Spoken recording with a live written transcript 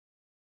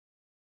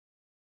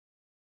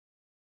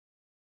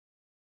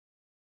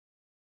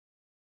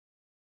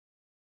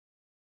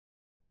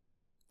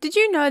Did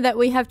you know that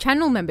we have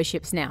channel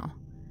memberships now?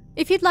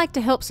 If you'd like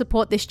to help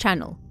support this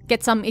channel,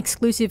 get some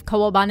exclusive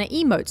Kawabana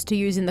emotes to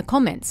use in the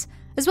comments,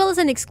 as well as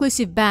an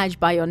exclusive badge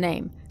by your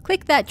name,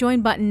 click that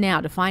join button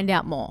now to find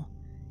out more.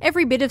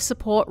 Every bit of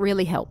support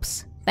really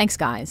helps. Thanks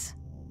guys.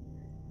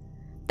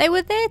 They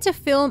were there to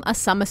film a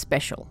summer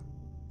special.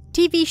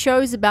 TV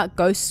shows about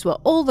ghosts were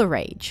all the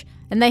rage,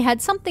 and they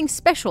had something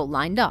special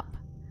lined up.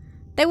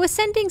 They were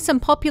sending some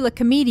popular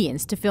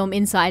comedians to film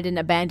inside an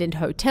abandoned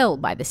hotel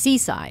by the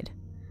seaside.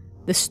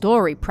 The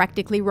story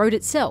practically wrote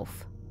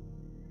itself.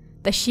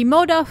 The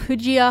Shimoda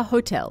Fujiya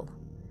Hotel.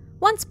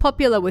 Once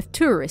popular with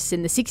tourists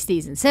in the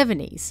 60s and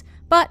 70s,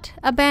 but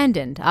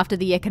abandoned after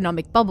the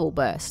economic bubble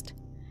burst.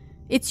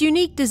 Its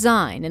unique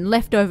design and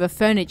leftover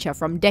furniture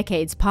from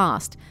decades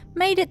past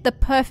made it the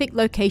perfect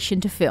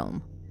location to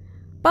film.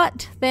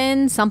 But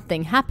then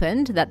something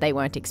happened that they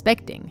weren't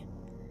expecting.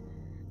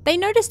 They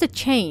noticed a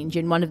change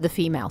in one of the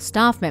female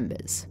staff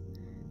members.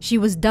 She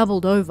was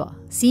doubled over,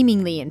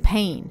 seemingly in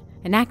pain,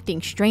 and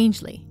acting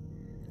strangely.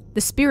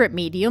 The spirit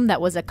medium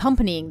that was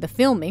accompanying the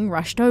filming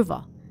rushed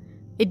over.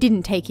 It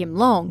didn't take him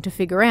long to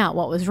figure out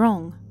what was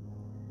wrong.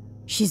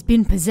 "She's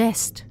been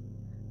possessed.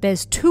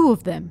 There's 2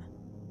 of them."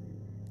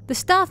 The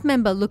staff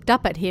member looked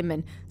up at him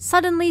and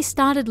suddenly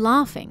started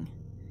laughing.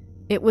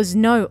 It was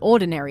no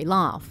ordinary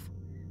laugh.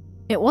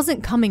 It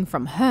wasn't coming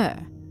from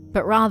her,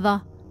 but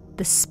rather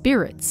the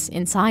spirits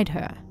inside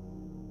her.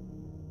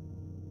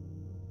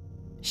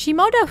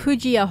 Shimoda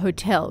Fujiya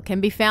Hotel can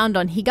be found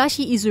on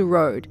Higashi-Izu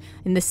Road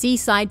in the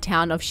seaside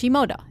town of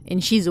Shimoda in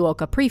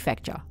Shizuoka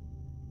Prefecture.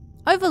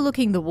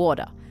 Overlooking the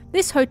water,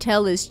 this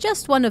hotel is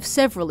just one of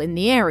several in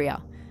the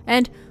area,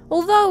 and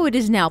although it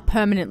is now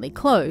permanently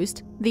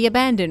closed, the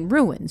abandoned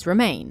ruins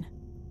remain.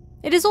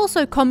 It is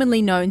also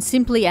commonly known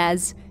simply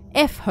as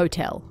F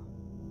Hotel.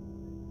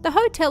 The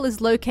hotel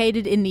is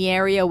located in the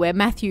area where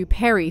Matthew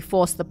Perry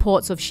forced the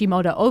ports of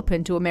Shimoda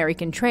open to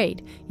American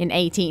trade in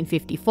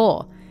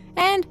 1854,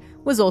 and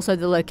was also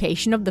the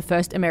location of the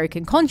first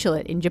American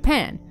consulate in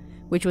Japan,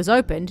 which was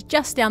opened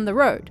just down the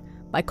road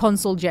by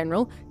Consul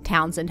General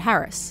Townsend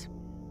Harris.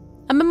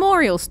 A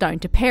memorial stone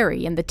to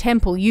Perry and the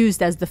temple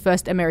used as the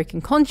first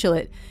American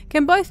consulate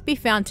can both be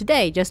found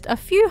today just a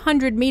few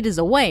hundred meters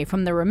away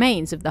from the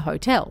remains of the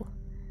hotel.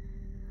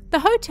 The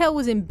hotel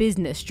was in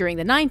business during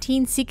the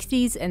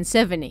 1960s and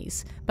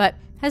 70s, but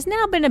has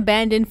now been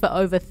abandoned for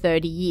over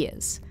 30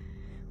 years.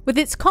 With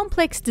its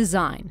complex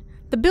design,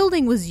 the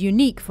building was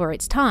unique for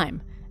its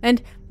time,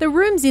 and the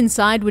rooms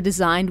inside were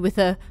designed with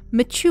a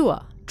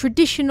mature,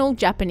 traditional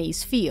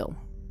Japanese feel.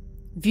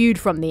 Viewed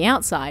from the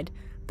outside,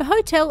 the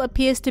hotel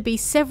appears to be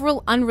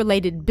several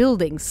unrelated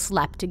buildings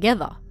slapped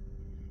together.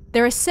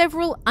 There are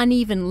several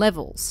uneven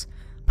levels.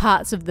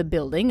 Parts of the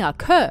building are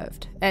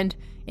curved, and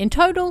in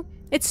total,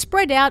 it's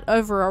spread out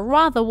over a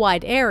rather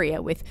wide area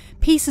with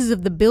pieces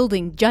of the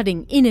building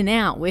jutting in and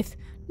out with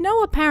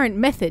no apparent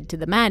method to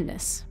the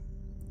madness.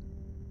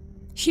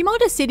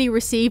 Shimoda City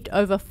received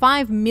over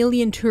 5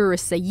 million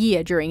tourists a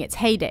year during its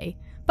heyday,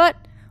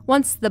 but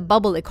once the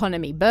bubble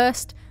economy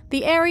burst,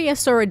 the area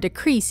saw a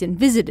decrease in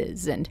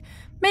visitors and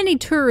many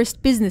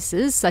tourist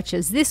businesses such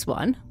as this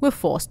one were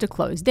forced to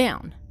close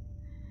down.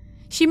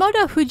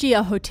 Shimoda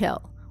Fujiya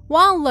Hotel,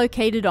 while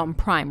located on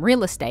prime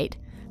real estate,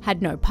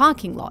 had no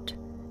parking lot,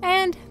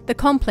 and the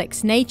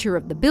complex nature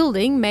of the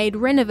building made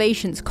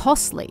renovations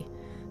costly,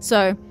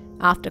 so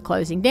after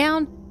closing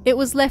down, it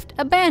was left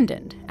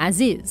abandoned as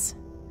is.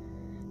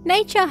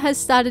 Nature has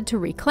started to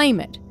reclaim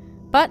it,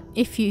 but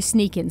if you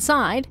sneak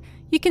inside,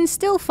 you can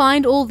still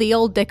find all the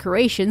old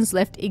decorations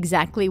left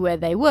exactly where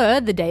they were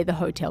the day the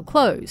hotel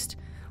closed,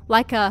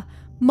 like a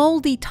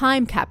mouldy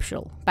time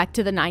capsule back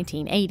to the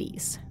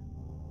 1980s.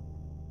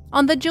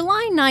 On the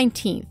July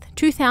 19th,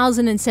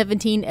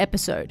 2017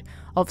 episode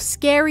of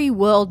Scary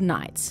World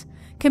Nights,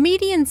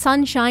 comedian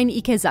Sunshine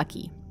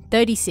Ikezaki,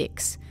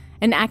 36,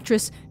 and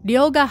actress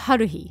Ryoga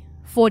Haruhi,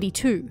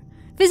 42,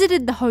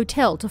 visited the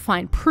hotel to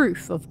find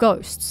proof of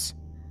ghosts.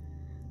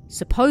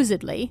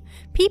 Supposedly,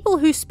 people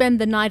who spend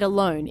the night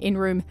alone in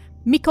room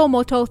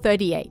Mikomoto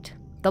 38,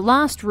 the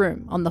last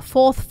room on the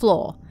 4th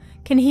floor,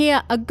 can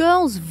hear a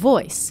girl's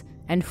voice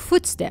and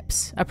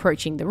footsteps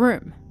approaching the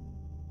room.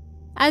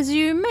 As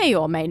you may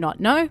or may not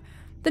know,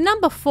 the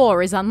number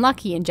 4 is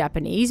unlucky in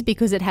Japanese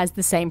because it has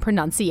the same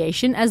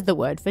pronunciation as the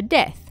word for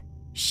death,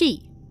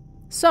 shi.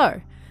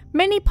 So,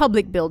 many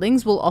public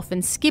buildings will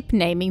often skip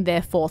naming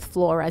their 4th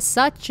floor as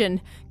such and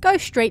go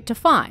straight to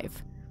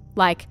 5,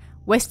 like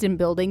Western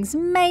buildings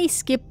may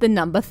skip the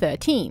number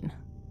 13.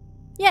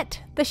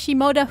 Yet, the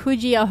Shimoda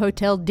Fujiya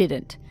Hotel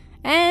didn't,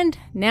 and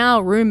now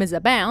rumours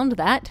abound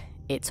that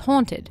it's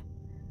haunted.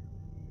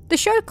 The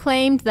show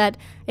claimed that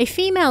a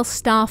female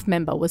staff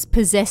member was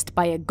possessed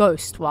by a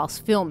ghost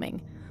whilst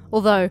filming,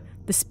 although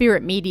the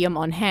spirit medium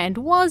on hand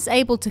was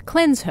able to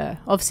cleanse her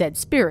of said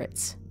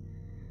spirits.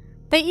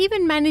 They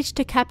even managed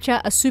to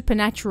capture a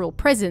supernatural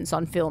presence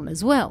on film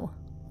as well,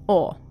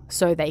 or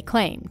so they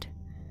claimed.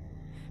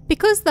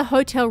 Because the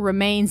hotel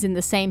remains in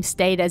the same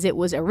state as it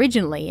was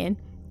originally in,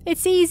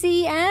 it's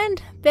easy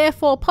and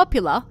therefore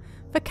popular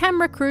for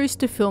camera crews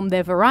to film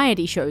their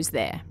variety shows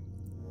there.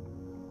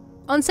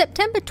 On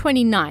September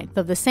 29th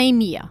of the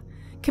same year,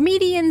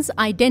 comedians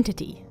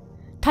Identity,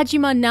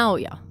 Tajima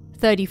Naoya,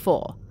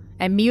 34,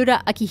 and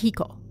Miura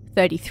Akihiko,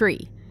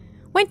 33,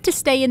 went to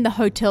stay in the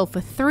hotel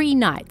for 3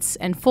 nights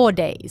and 4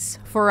 days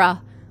for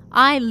a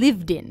I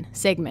Lived In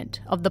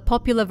segment of the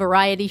popular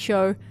variety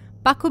show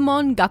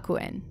Bakumon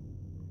Gakuen.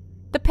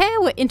 The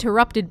pair were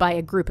interrupted by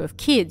a group of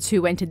kids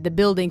who entered the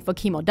building for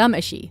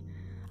Kimodamashi,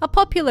 a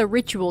popular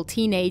ritual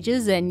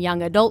teenagers and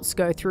young adults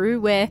go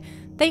through where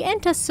they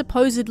enter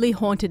supposedly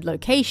haunted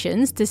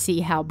locations to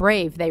see how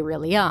brave they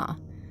really are.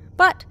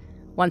 But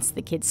once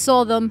the kids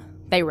saw them,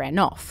 they ran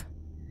off.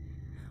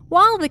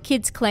 While the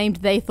kids claimed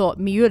they thought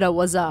Miura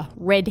was a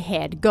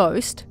red-haired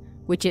ghost,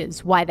 which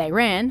is why they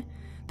ran,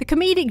 the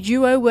comedic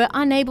duo were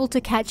unable to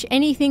catch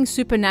anything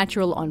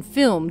supernatural on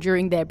film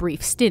during their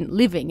brief stint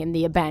living in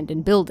the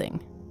abandoned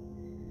building.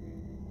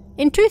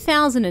 In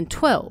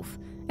 2012,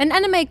 an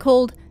anime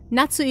called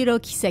Natsuiro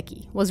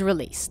Kiseki was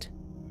released.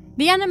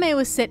 The anime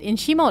was set in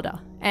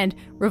Shimoda and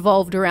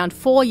revolved around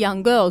 4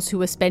 young girls who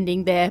were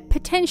spending their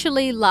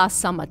potentially last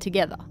summer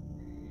together.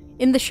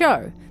 In the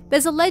show,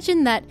 there's a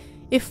legend that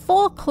if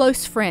 4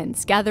 close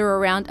friends gather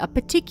around a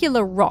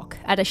particular rock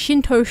at a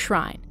Shinto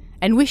shrine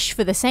and wish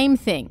for the same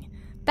thing,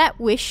 that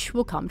wish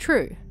will come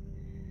true.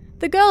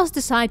 The girls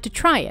decide to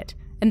try it,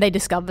 and they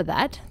discover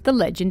that the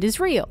legend is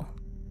real.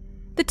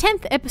 The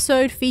 10th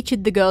episode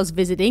featured the girls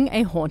visiting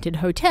a haunted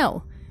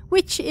hotel,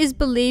 which is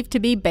believed to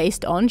be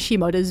based on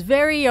Shimoda's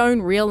very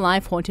own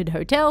real-life haunted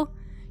hotel,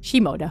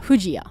 Shimoda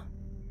Fujiya.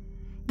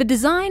 The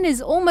design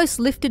is almost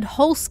lifted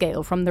whole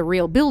scale from the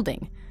real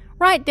building,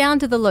 right down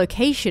to the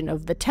location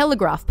of the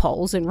telegraph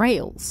poles and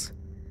rails.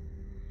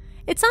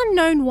 It's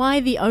unknown why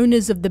the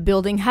owners of the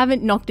building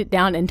haven't knocked it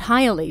down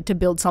entirely to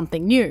build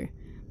something new,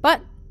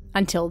 but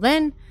until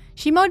then,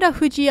 Shimoda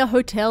Fujiya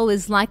Hotel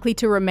is likely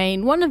to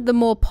remain one of the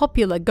more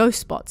popular ghost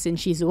spots in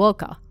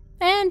Shizuoka,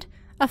 and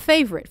a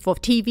favourite for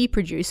TV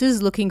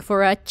producers looking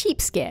for a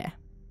cheap scare.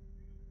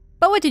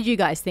 But what did you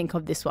guys think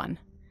of this one?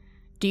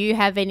 Do you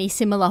have any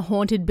similar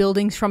haunted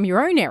buildings from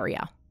your own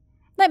area?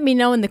 Let me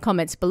know in the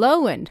comments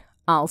below, and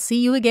I'll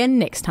see you again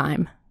next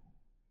time.